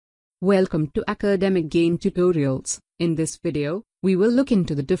Welcome to Academic Gain Tutorials. In this video, we will look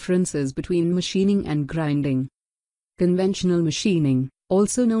into the differences between machining and grinding. Conventional machining,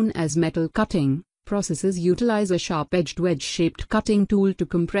 also known as metal cutting, processes utilize a sharp-edged wedge-shaped cutting tool to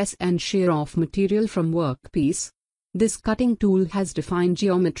compress and shear off material from workpiece. This cutting tool has defined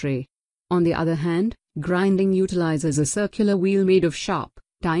geometry. On the other hand, grinding utilizes a circular wheel made of sharp,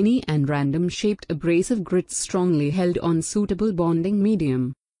 tiny and random-shaped abrasive grits strongly held on suitable bonding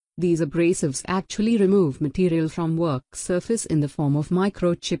medium. These abrasives actually remove material from work surface in the form of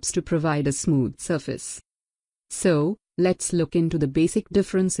microchips to provide a smooth surface. So, let's look into the basic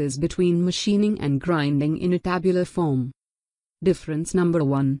differences between machining and grinding in a tabular form. Difference number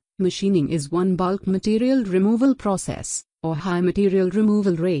 1. Machining is one bulk material removal process, or high material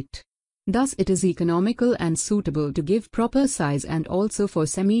removal rate. Thus it is economical and suitable to give proper size and also for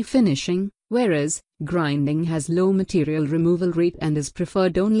semi-finishing, whereas grinding has low material removal rate and is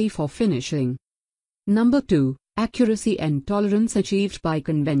preferred only for finishing. Number 2. Accuracy and tolerance achieved by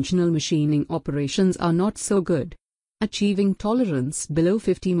conventional machining operations are not so good. Achieving tolerance below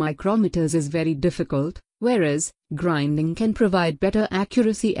 50 micrometers is very difficult, whereas grinding can provide better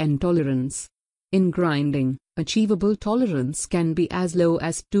accuracy and tolerance. In grinding, achievable tolerance can be as low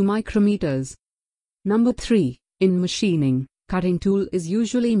as 2 micrometers. Number 3. In machining, cutting tool is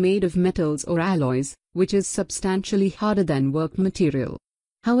usually made of metals or alloys, which is substantially harder than work material.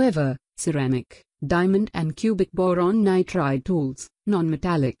 However, ceramic, diamond and cubic boron nitride tools,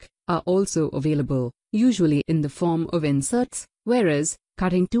 non-metallic, are also available, usually in the form of inserts, whereas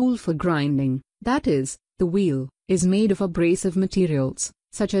cutting tool for grinding, that is, the wheel, is made of abrasive materials,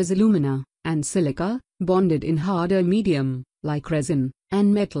 such as alumina and silica, bonded in harder medium, like resin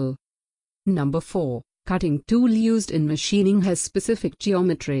and metal. Number 4. Cutting tool used in machining has specific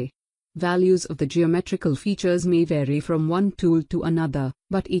geometry. Values of the geometrical features may vary from one tool to another,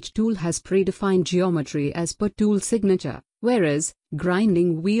 but each tool has predefined geometry as per tool signature, whereas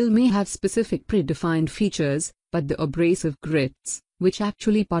grinding wheel may have specific predefined features, but the abrasive grits, which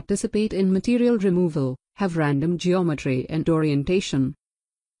actually participate in material removal, have random geometry and orientation.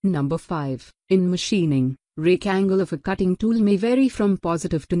 Number 5. In machining, rake angle of a cutting tool may vary from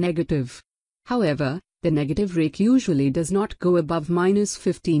positive to negative. However, the negative rake usually does not go above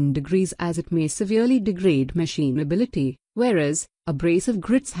 -15 degrees as it may severely degrade machinability, whereas abrasive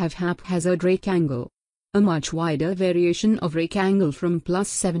grits have haphazard rake angle. A much wider variation of rake angle from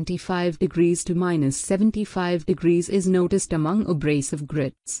 +75 degrees to -75 degrees is noticed among abrasive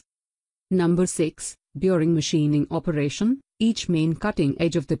grits. Number 6. During machining operation, each main cutting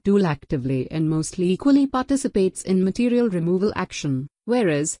edge of the tool actively and mostly equally participates in material removal action,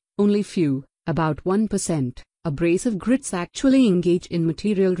 whereas only few, about 1%, abrasive grits actually engage in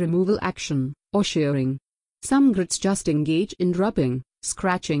material removal action, or shearing. Some grits just engage in rubbing,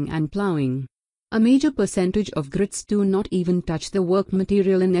 scratching and plowing. A major percentage of grits do not even touch the work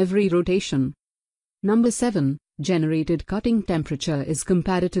material in every rotation. Number 7. Generated cutting temperature is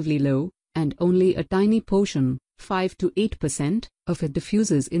comparatively low, and only a tiny portion, 5 to 8%, of it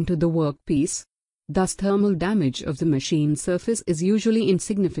diffuses into the workpiece. Thus thermal damage of the machine surface is usually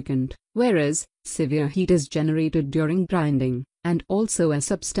insignificant, whereas severe heat is generated during grinding, and also a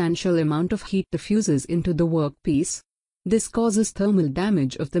substantial amount of heat diffuses into the workpiece. This causes thermal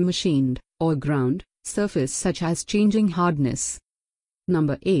damage of the machined, or ground, surface such as changing hardness.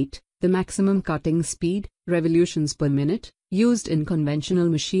 Number 8. The maximum cutting speed, revolutions per minute, used in conventional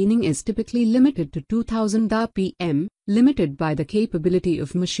machining is typically limited to 2000 rpm, limited by the capability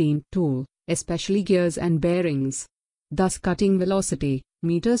of machined tool, especially gears and bearings. Thus cutting velocity,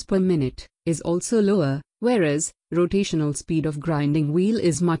 meters per minute, is also lower, whereas rotational speed of grinding wheel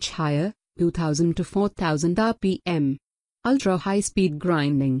is much higher, 2000 to 4000 rpm. Ultra-high-speed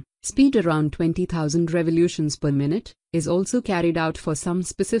grinding, speed around 20,000 revolutions per minute, is also carried out for some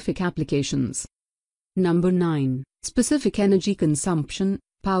specific applications. Number 9. Specific energy consumption,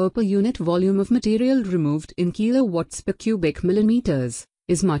 power per unit volume of material removed in kilowatts per cubic millimeters,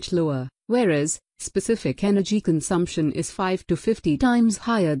 is much lower, whereas specific energy consumption is 5 to 50 times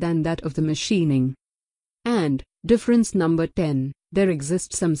higher than that of the machining. And, difference number 10. There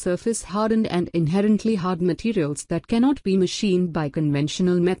exist some surface-hardened and inherently hard materials that cannot be machined by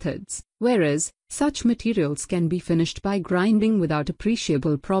conventional methods, whereas such materials can be finished by grinding without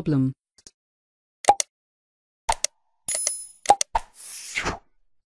appreciable problem.